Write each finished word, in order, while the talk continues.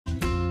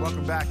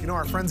Welcome back. You know,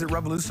 our friends at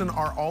Revolusun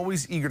are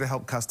always eager to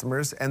help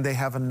customers, and they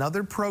have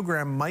another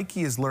program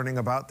Mikey is learning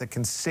about that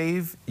can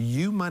save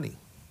you money.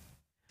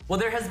 Well,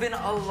 there has been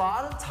a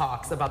lot of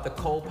talks about the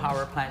coal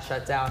power plant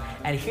shutdown,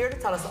 and here to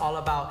tell us all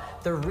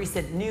about the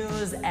recent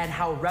news and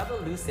how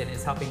Revolusun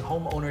is helping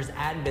homeowners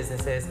and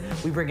businesses,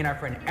 we bring in our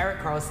friend Eric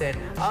Carlson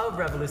of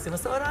Revolusun.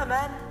 What's going on,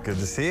 man? Good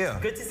to see you.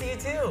 Good to see you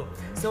too.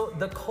 So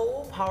the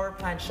coal power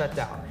plant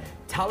shutdown.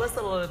 Tell us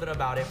a little bit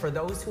about it. For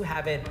those who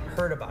haven't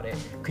heard about it,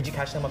 could you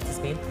catch them up to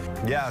speed?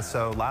 Yeah,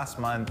 so last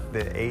month,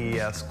 the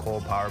AES coal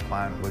power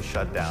plant was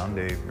shut down.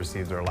 They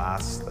received their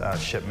last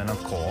shipment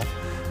of coal,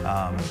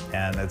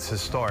 and it's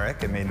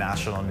historic. It made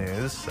national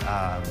news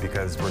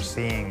because we're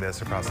seeing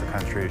this across the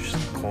country,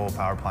 coal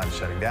power plants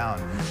shutting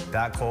down.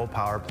 That coal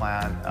power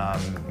plant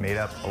made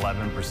up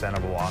 11%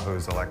 of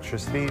Oahu's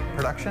electricity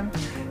production,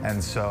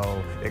 and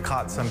so it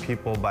caught some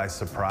people by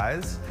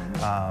surprise.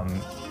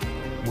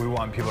 We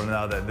want people to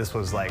know that this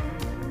was like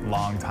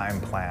long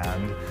time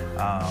planned,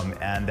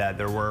 and that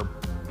there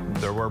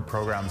were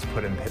programs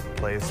put in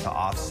place to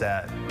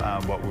offset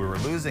what we were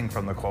losing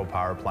from the coal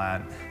power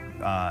plant.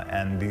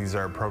 And these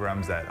are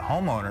programs that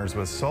homeowners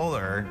with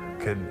solar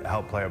could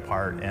help play a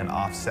part in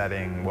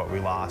offsetting what we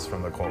lost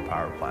from the coal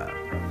power plant.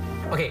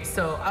 Okay,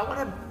 so I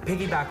want to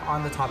piggyback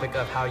on the topic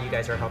of how you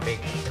guys are helping,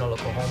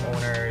 local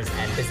homeowners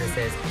and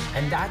businesses,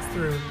 and that's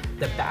through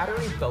the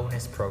Battery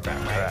Bonus Program,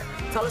 right? Correct.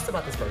 Tell us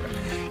about this program.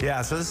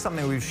 Yeah, so this is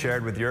something we've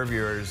shared with your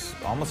viewers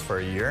almost for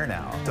a year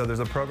now. So there's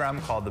a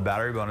program called the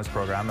Battery Bonus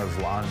Program. It was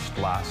launched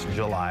last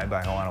July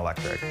by Hawaiian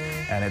Electric,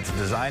 and it's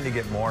designed to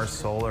get more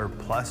solar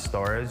plus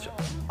storage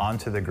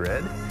onto the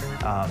grid.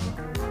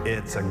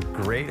 It's a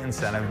great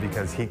incentive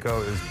because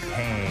HECO is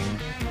paying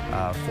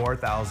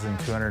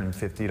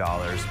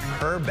 $4,250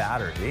 per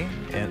battery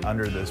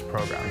under this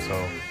program.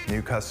 So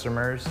new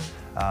customers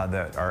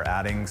that are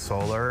adding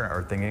solar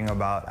or thinking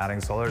about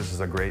adding solar, this is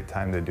a great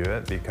time to do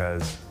it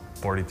because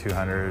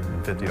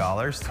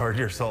 $4,250 toward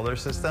your solar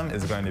system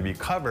is going to be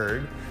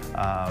covered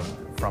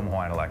from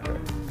Hawaiian Electric.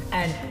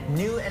 And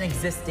new and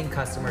existing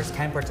customers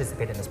can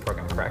participate in this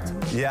program, correct?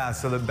 Yeah,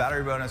 so the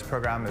Battery Bonus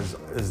Program is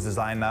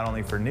designed not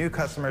only for new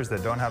customers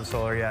that don't have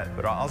solar yet,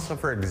 but also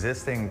for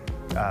existing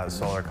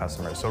solar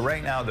customers. So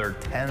right now there are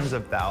tens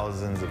of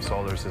thousands of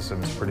solar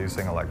systems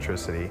producing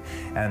electricity,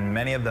 and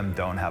many of them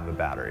don't have a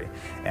battery.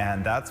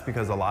 And that's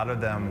because a lot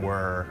of them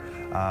were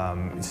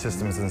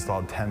systems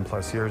installed 10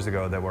 plus years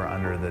ago that were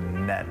under the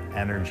net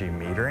energy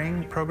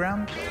metering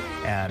program.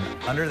 And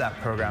under that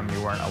program,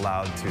 you weren't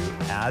allowed to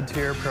add to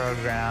your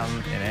program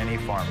in any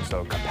form,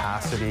 so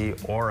capacity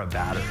or a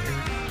battery.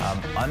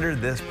 Under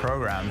this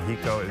program,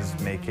 HECO is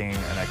making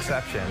an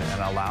exception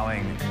and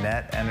allowing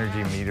net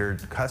energy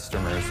metered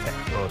customers to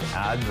both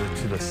add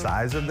to the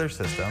size of their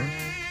system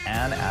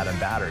and add a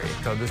battery.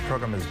 So this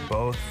program is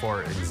both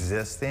for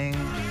existing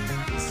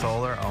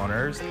solar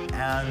owners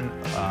and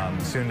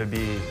soon to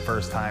be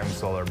first-time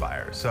solar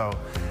buyers. So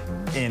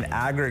in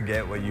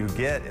aggregate, what you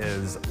get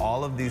is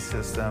all of these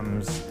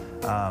systems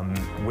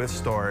with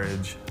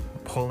storage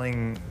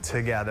pulling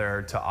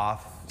together to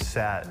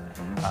offset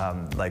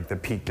like the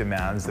peak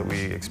demands that we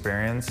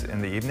experience in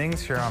the evenings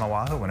here on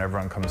Oahu when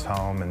everyone comes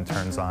home and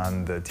turns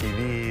on the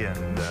TV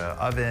and the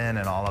oven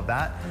and all of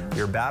that.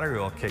 Your battery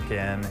will kick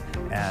in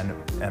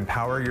and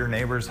power your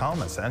neighbor's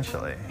home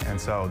essentially. And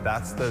so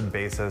that's the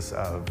basis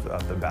of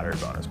the Battery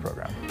Bonus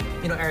Program.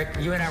 You know, Eric,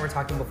 you and I were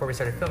talking before we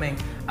started filming.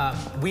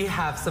 We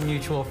have some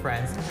mutual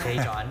friends, hey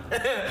John,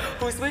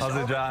 who switched How's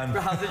it, John?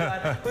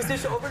 Who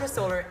switched over to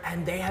solar,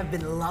 and they have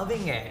been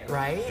loving it,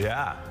 right?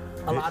 Yeah.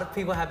 A lot of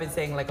people have been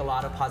saying like a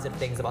lot of positive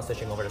things about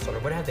switching over to solar.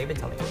 What have they been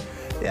telling you?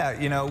 Yeah,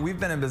 you know, we've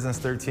been in business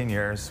 13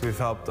 years. We've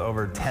helped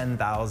over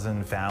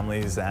 10,000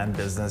 families and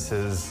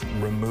businesses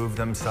remove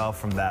themselves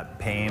from that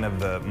pain of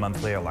the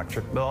monthly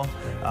electric bill.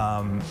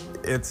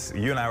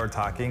 You and I were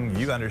talking,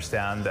 you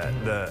understand that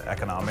the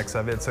economics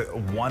of it. It's a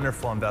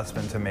wonderful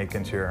investment to make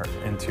into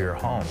your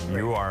home.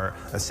 You are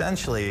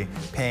essentially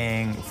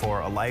paying for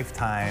a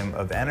lifetime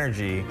of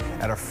energy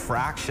at a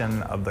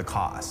fraction of the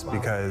cost. Wow.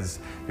 Because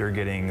you're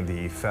getting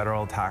the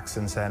federal tax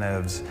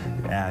incentives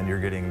and you're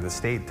getting the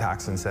state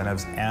tax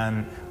incentives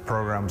and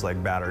programs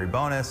like Battery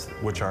Bonus,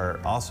 which are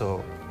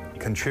also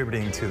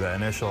contributing to the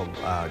initial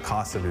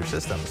cost of your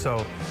system.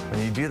 So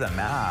when you do the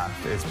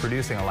math, it's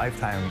producing a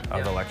lifetime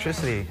of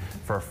electricity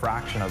for a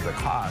fraction of the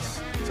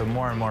cost. So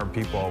more and more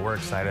people, we're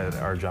excited,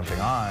 are jumping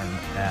on,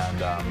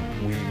 and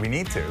we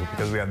need to,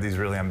 because we have these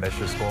really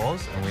ambitious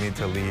goals, and we need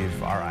to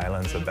leave our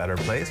islands a better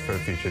place for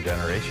future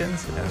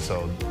generations. And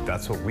so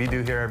that's what we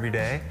do here every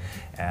day,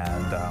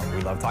 and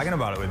we love talking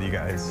about it with you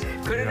guys.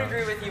 Couldn't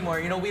agree with you more.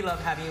 You know, we love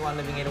having you on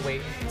Living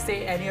 808.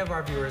 Say any of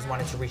our viewers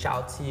wanted to reach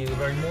out to you,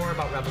 learn more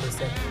about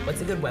Revolusun,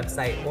 what's a good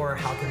website, or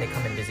how can they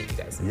come and visit you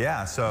guys?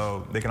 Yeah,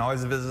 so they can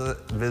always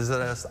visit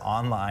us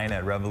online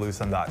at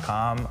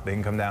revolusun.com. They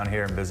can come down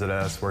here and visit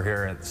us. We're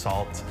here at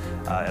SALT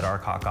at our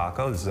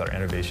Kakako. This is our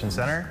Innovation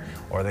Center.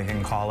 Or they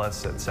can call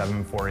us at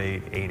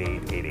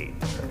 748-8888.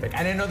 Perfect.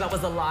 And I know that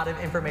was a lot of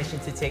information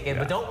to take in,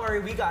 but don't worry,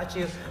 we got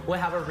you. We'll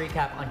have a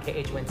recap on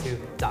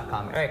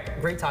KH12.com. All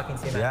right, great talking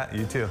to you, man. Yeah,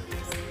 you too.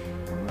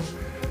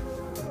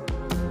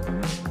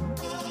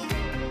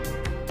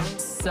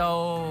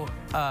 So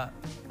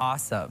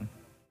awesome.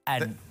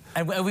 And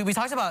we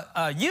talked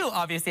about you,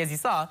 obviously, as you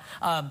saw,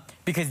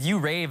 because you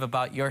rave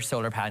about your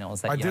solar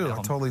panels. That I you have do. at I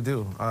home. totally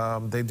do.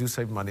 They do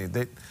save money.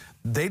 They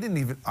didn't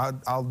even.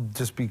 I'll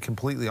just be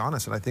completely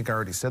honest, and I think I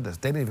already said this.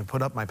 They didn't even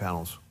put up my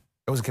panels.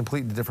 It was a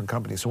completely different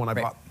company. So when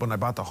I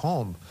bought the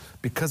home,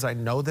 because I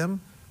know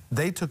them,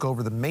 they took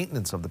over the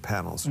maintenance of the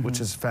panels, which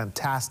is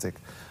fantastic.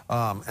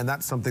 And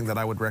that's something that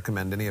I would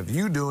recommend any of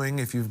you doing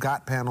if you've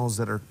got panels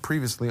that are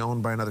previously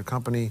owned by another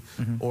company,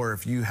 or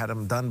if you had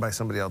them done by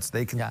somebody else.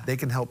 They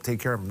can help take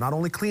care of them. Not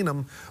only clean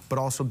them, but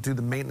also do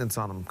the maintenance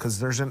on them, because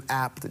there's an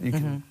app that you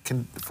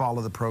can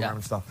follow the program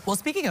and stuff. Well,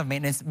 speaking of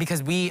maintenance,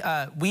 because we've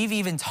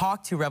even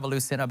talked to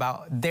Revolusun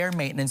about their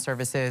maintenance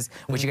services,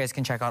 which you guys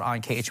can check out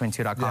on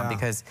kh12.com,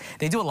 because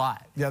they do a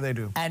lot. Yeah, they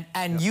do.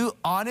 And you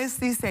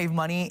honestly save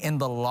money in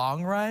the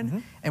long run.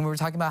 And we were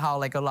talking about how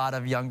like a lot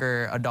of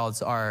younger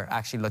adults are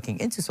actually looking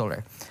into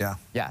solar. Yeah.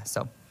 Yeah,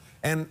 so.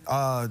 And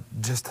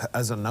just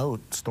as a note,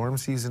 storm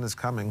season is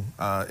coming.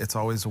 It's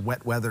always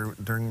wet weather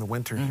during the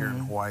winter here in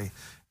Hawaii.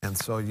 And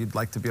so you'd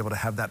like to be able to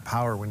have that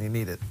power when you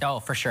need it. Oh,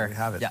 for sure. You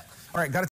have it. Yeah. All right, got to